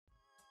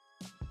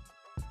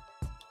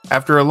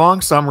After a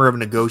long summer of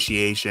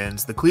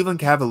negotiations, the Cleveland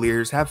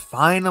Cavaliers have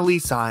finally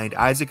signed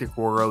Isaac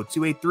Okoro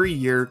to a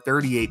 3-year,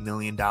 $38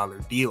 million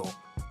deal.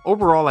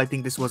 Overall, I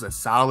think this was a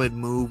solid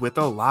move with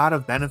a lot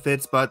of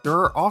benefits, but there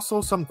are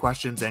also some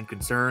questions and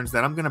concerns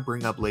that I'm going to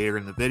bring up later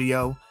in the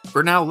video.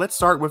 For now, let's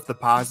start with the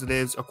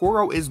positives.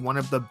 Okoro is one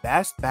of the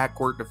best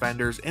backcourt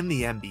defenders in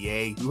the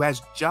NBA who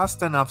has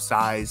just enough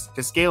size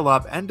to scale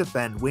up and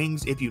defend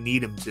wings if you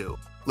need him to.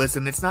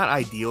 Listen, it's not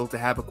ideal to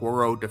have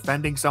Okoro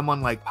defending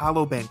someone like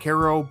Paolo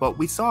Banchero, but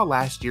we saw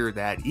last year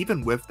that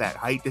even with that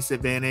height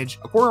disadvantage,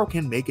 Okoro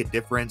can make a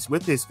difference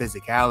with his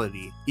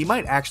physicality. He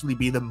might actually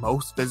be the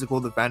most physical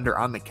defender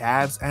on the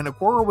Cavs, and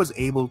Okoro was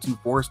able to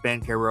force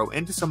Banchero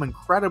into some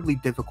incredibly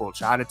difficult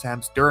shot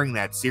attempts during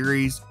that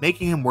series,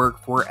 making him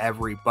work for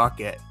every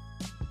bucket.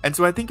 And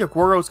so I think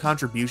Okoro's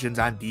contributions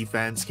on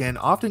defense can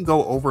often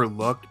go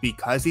overlooked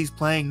because he's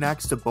playing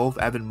next to both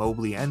Evan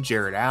Mobley and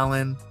Jarrett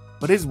Allen,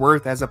 but his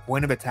worth as a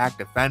point-of-attack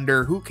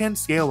defender who can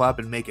scale up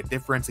and make a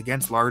difference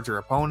against larger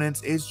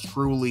opponents is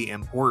truly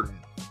important.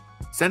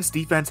 Since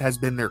defense has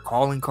been their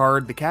calling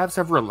card, the Cavs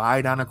have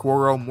relied on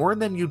Okoro more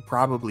than you'd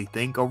probably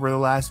think over the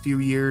last few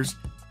years,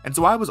 and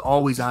so I was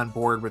always on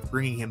board with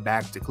bringing him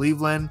back to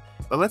Cleveland,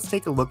 but let's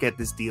take a look at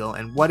this deal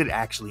and what it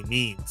actually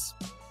means.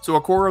 So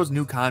Okoro's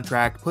new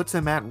contract puts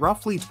him at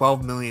roughly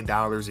 $12 million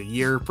a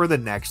year for the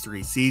next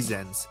 3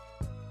 seasons.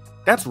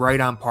 That's right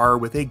on par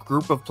with a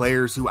group of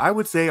players who I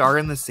would say are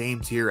in the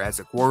same tier as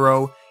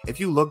Okoro. If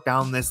you look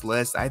down this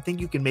list, I think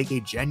you can make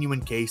a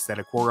genuine case that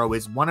Okoro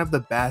is one of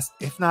the best,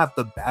 if not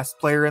the best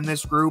player in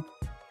this group,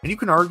 and you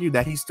can argue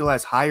that he still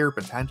has higher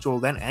potential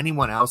than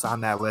anyone else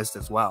on that list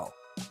as well.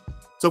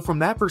 So from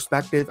that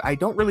perspective, I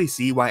don't really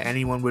see why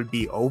anyone would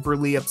be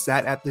overly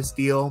upset at this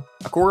deal.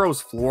 Okoro's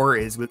floor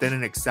is within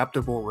an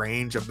acceptable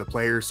range of the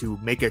players who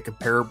make a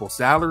comparable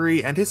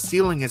salary, and his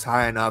ceiling is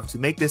high enough to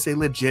make this a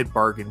legit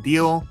bargain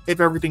deal if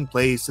everything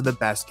plays to the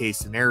best case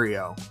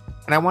scenario.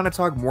 And I want to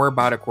talk more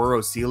about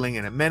Okoro's ceiling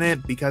in a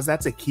minute because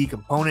that's a key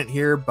component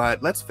here,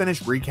 but let's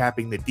finish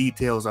recapping the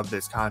details of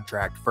this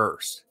contract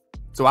first.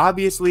 So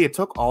obviously it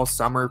took all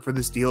summer for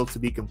this deal to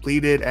be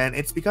completed, and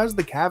it's because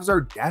the Cavs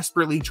are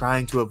desperately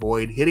trying to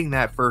avoid hitting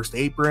that first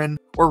apron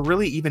or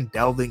really even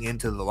delving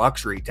into the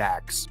luxury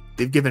tax.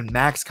 They've given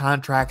max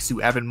contracts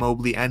to Evan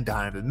Mobley and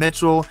Donovan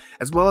Mitchell,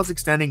 as well as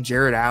extending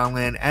Jarrett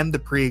Allen and the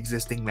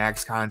pre-existing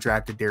max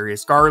contract to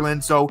Darius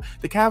Garland, so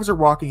the Cavs are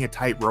walking a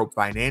tightrope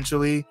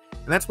financially,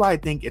 and that's why I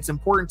think it's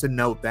important to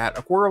note that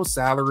Okoro's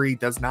salary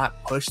does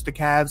not push the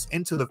Cavs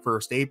into the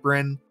first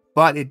apron,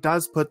 but it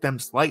does put them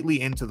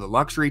slightly into the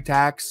luxury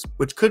tax,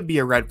 which could be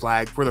a red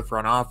flag for the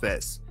front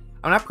office.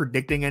 I'm not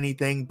predicting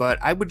anything, but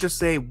I would just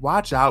say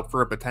watch out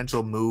for a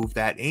potential move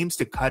that aims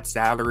to cut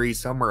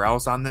salaries somewhere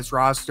else on this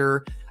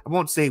roster. I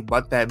won't say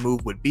what that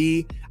move would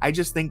be, I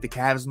just think the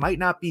Cavs might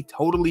not be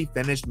totally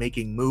finished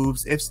making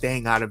moves if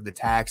staying out of the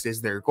tax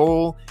is their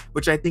goal,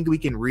 which I think we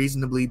can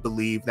reasonably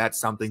believe that's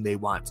something they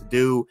want to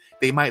do.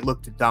 They might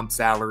look to dump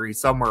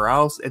salaries somewhere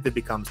else if it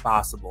becomes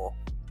possible.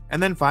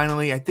 And then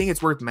finally, I think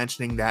it's worth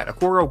mentioning that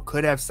Okoro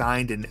could have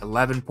signed an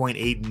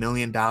 $11.8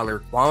 million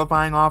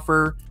qualifying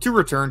offer to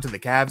return to the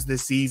Cavs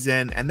this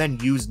season and then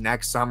use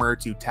next summer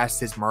to test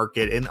his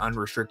market in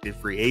unrestricted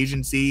free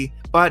agency,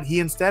 but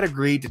he instead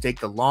agreed to take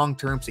the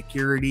long-term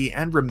security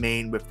and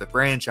remain with the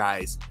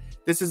franchise.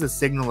 This is a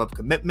signal of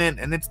commitment,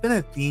 and it's been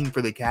a theme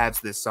for the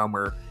Cavs this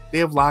summer. They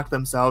have locked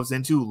themselves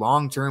into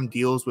long-term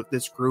deals with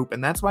this group,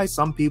 and that's why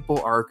some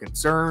people are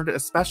concerned,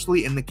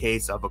 especially in the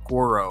case of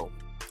Okoro.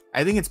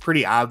 I think it's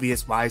pretty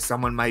obvious why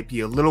someone might be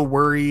a little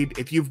worried.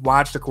 If you've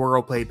watched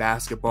Okoro play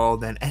basketball,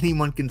 then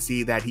anyone can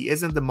see that he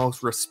isn't the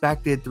most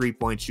respected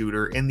three-point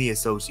shooter in the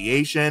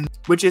association,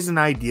 which isn't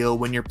ideal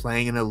when you're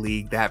playing in a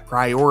league that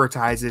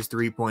prioritizes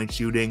three-point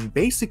shooting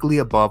basically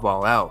above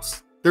all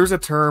else. There's a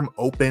term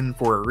open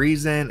for a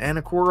reason, and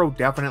Okoro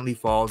definitely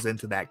falls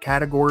into that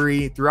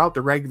category. Throughout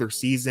the regular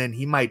season,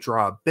 he might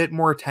draw a bit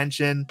more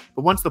attention,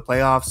 but once the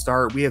playoffs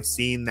start, we have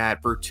seen that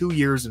for 2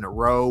 years in a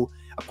row,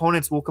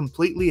 opponents will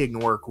completely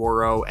ignore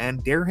Okoro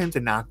and dare him to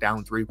knock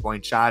down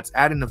three-point shots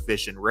at an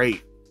efficient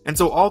rate. And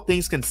so all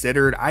things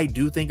considered, I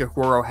do think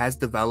Okoro has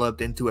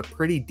developed into a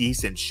pretty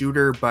decent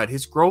shooter, but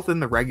his growth in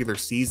the regular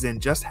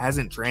season just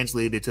hasn't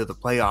translated to the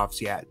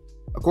playoffs yet.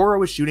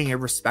 Okoro is shooting a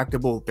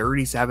respectable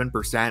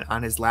 37%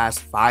 on his last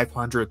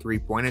 500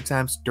 three-point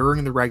attempts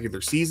during the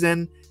regular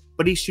season,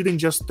 but he's shooting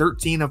just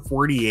 13 of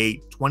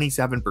 48,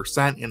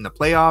 27% in the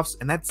playoffs,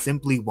 and that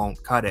simply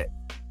won't cut it.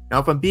 Now,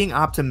 if I'm being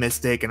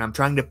optimistic and I'm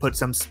trying to put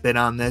some spin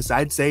on this,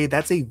 I'd say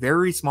that's a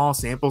very small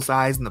sample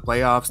size in the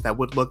playoffs that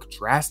would look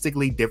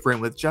drastically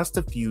different with just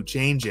a few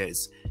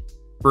changes.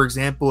 For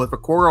example, if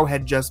Okoro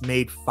had just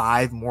made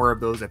 5 more of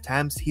those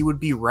attempts, he would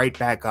be right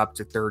back up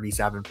to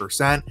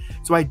 37%,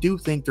 so I do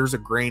think there's a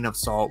grain of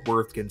salt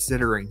worth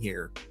considering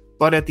here.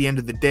 But at the end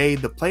of the day,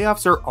 the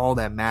playoffs are all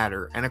that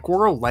matter, and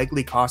Okoro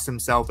likely cost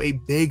himself a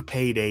big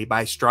payday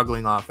by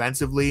struggling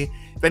offensively.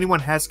 If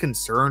anyone has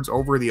concerns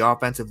over the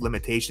offensive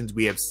limitations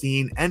we have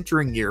seen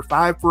entering year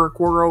 5 for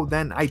Okoro,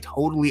 then I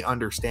totally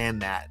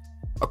understand that.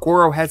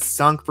 Okoro has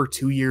sunk for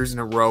 2 years in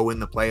a row in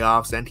the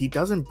playoffs, and he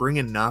doesn't bring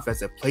enough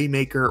as a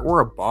playmaker or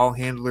a ball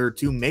handler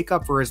to make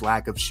up for his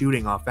lack of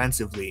shooting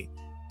offensively.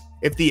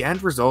 If the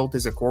end result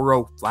is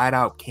Okoro flat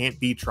out can't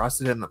be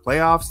trusted in the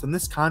playoffs, then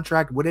this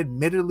contract would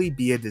admittedly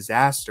be a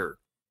disaster.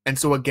 And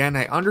so again,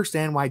 I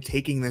understand why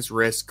taking this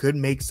risk could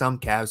make some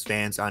Cavs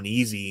fans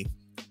uneasy.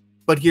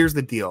 But here's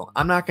the deal,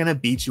 I'm not going to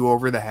beat you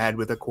over the head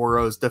with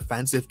Okoro's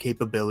defensive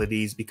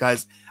capabilities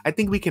because I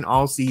think we can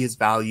all see his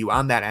value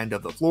on that end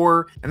of the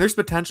floor, and there's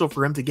potential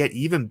for him to get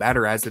even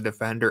better as a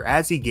defender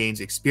as he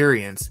gains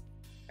experience.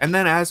 And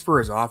then as for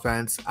his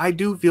offense, I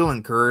do feel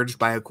encouraged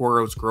by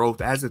Okoro's growth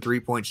as a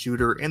three-point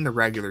shooter in the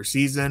regular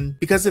season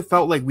because it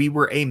felt like we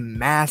were a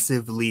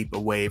massive leap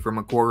away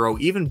from Okoro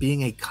even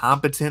being a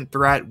competent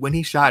threat when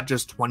he shot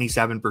just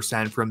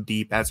 27% from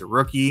deep as a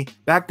rookie.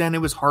 Back then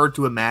it was hard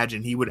to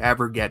imagine he would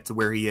ever get to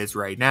where he is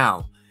right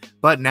now.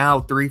 But now,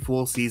 3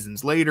 full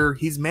seasons later,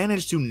 he's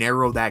managed to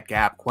narrow that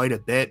gap quite a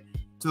bit,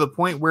 to the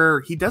point where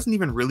he doesn't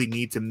even really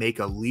need to make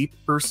a leap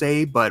per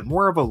se, but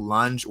more of a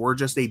lunge or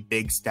just a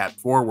big step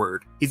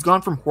forward. He's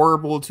gone from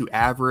horrible to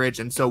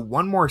average, and so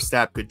one more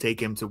step could take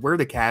him to where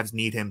the Cavs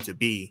need him to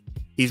be.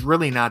 He's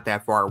really not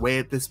that far away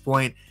at this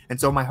point,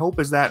 and so my hope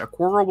is that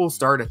Okoro will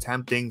start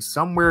attempting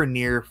somewhere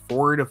near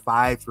 4 to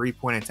 5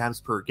 3-point attempts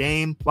per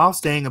game while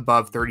staying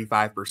above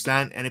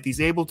 35%, and if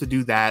he's able to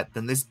do that,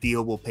 then this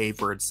deal will pay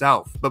for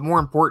itself. But more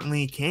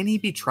importantly, can he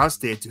be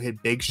trusted to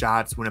hit big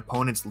shots when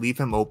opponents leave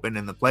him open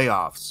in the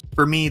playoffs?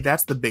 For me,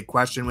 that's the big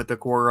question with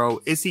Okoro.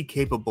 Is he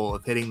capable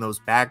of hitting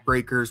those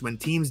backbreakers when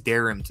teams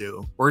dare him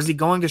to? Or is he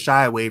going to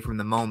shy away from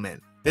the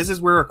moment? This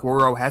is where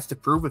Okoro has to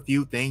prove a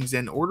few things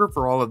in order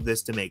for all of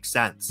this to make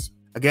sense.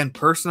 Again,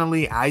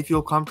 personally, I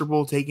feel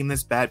comfortable taking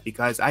this bet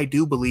because I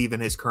do believe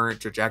in his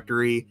current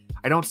trajectory.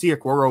 I don't see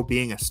Okoro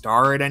being a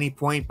star at any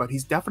point, but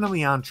he's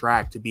definitely on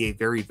track to be a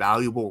very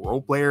valuable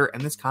role player,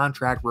 and this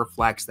contract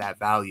reflects that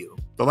value.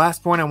 The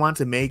last point I want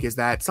to make is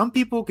that some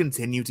people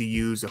continue to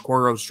use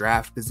Okoro's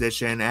draft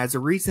position as a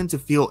reason to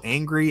feel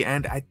angry,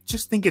 and I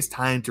just think it's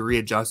time to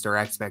readjust our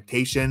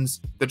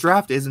expectations. The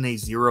draft isn't a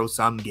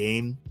zero-sum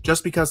game.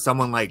 Just because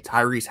someone like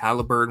Tyrese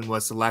Halliburton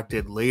was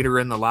selected later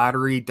in the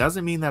lottery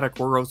doesn't mean that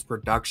Okoro's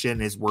production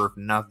is worth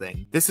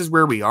nothing. This is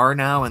where we are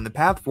now, and the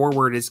path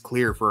forward is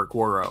clear for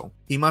Okoro.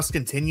 He must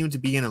continue to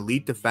be an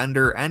elite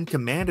defender and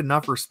command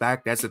enough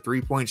respect as a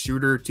three-point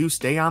shooter to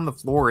stay on the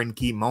floor in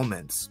key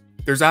moments.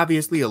 There's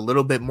obviously a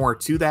little bit more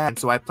to that, and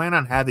so I plan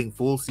on having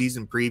full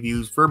season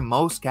previews for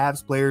most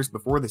Cavs players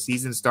before the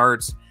season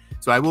starts,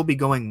 so I will be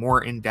going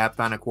more in depth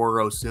on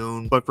Okoro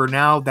soon, but for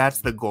now, that's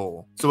the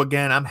goal. So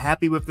again, I'm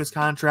happy with this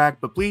contract,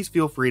 but please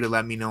feel free to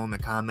let me know in the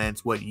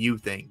comments what you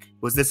think.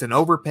 Was this an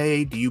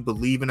overpay? Do you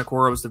believe in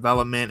Okoro's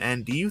development?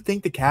 And do you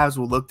think the Cavs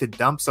will look to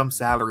dump some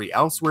salary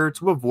elsewhere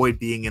to avoid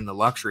being in the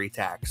luxury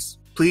tax?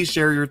 Please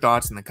share your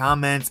thoughts in the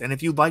comments, and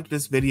if you liked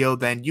this video,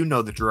 then you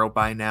know the drill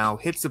by now.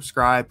 Hit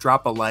subscribe,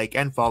 drop a like,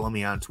 and follow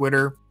me on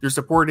Twitter. Your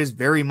support is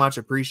very much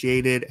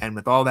appreciated, and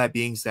with all that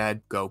being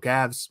said, go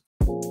Cavs!